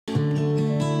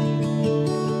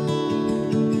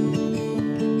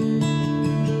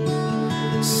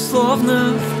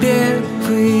словно в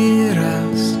первый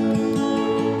раз.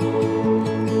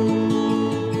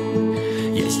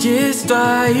 Я здесь в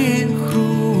твоих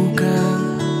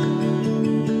руках,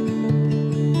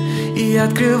 и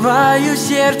открываю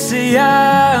сердце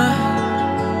я.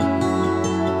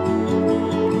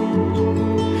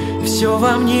 Все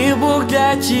во мне, Бог,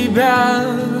 для тебя.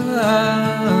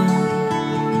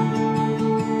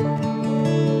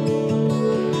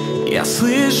 Я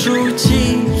слышу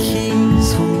тихий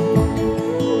звук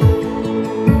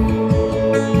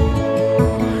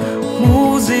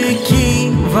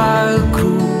музыки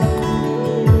вокруг,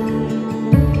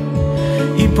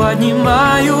 и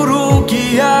поднимаю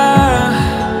руки я.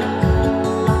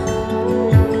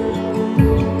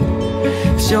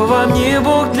 Все во мне,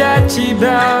 Бог, для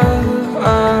тебя.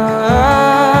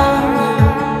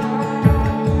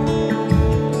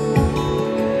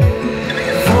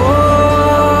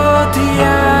 Вот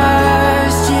я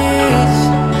здесь,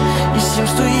 и всем,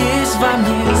 что есть во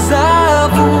мне,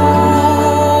 зову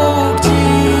к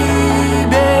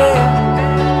тебе.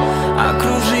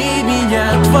 Окружи меня,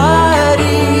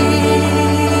 твори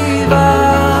во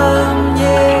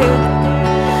мне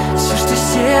все, что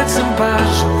сердцем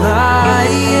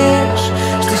пожелаешь,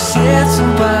 что сердцем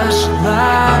пожелаешь.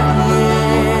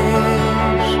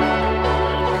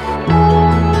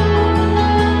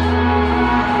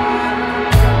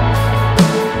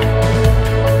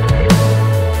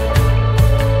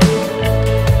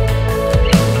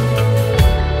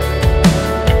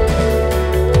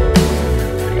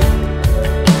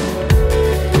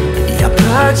 Я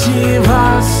противостою,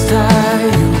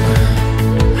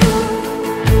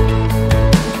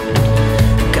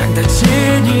 когда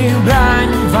тени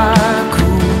брань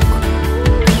вокруг,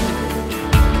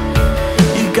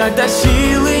 и когда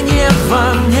силы нет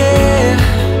во мне.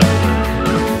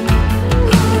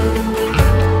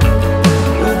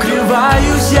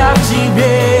 Укрываюсь я в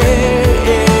тебе.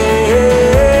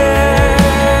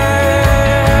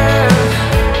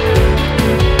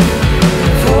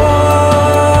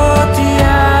 Вот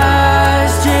я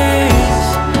здесь,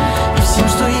 и всем,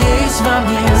 что есть во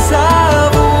мне,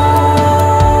 зову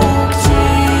к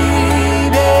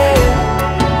тебе.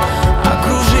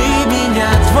 Окружи меня,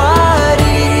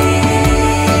 твори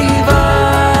во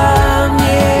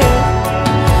мне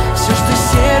все, что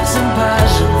сердцем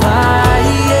пожелаешь,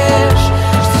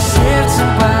 что сердцем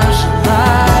пожелаешь.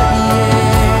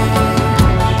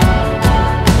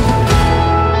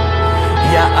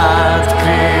 Я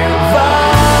открываюсь,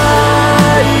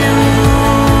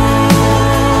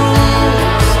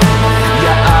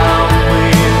 я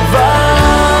омываюсь,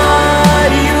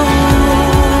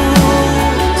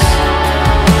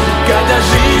 когда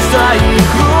жизнь в твоих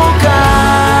руках,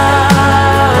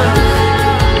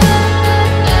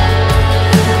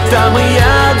 там и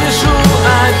я дышу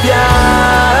опять.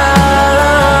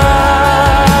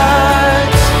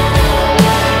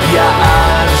 Я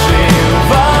оживаю,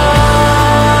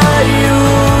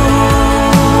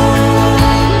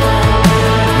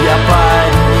 я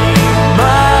поднимаюсь,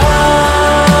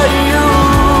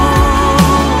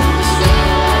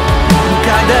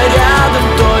 когда рядом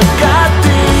только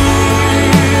ты,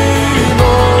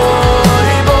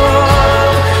 мой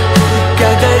Бог,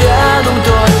 когда рядом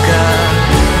только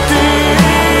ты,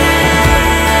 мой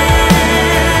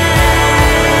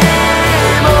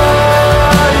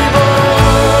Бог,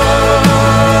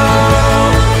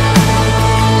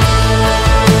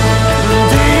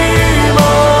 ты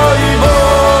мой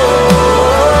Бог,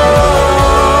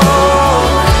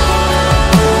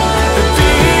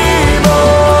 ты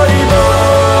мой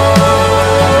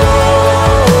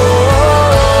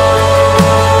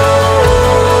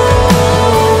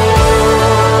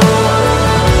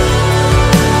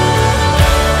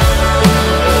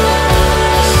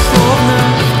словно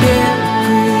в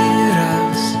первый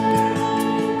раз.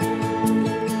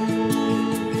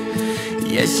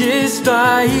 Я здесь в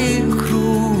твоих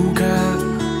руках,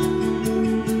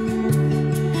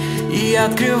 и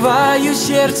открываю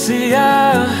сердце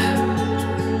я.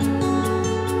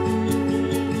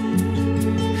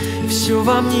 Все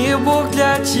во мне, Бог,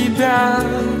 для тебя.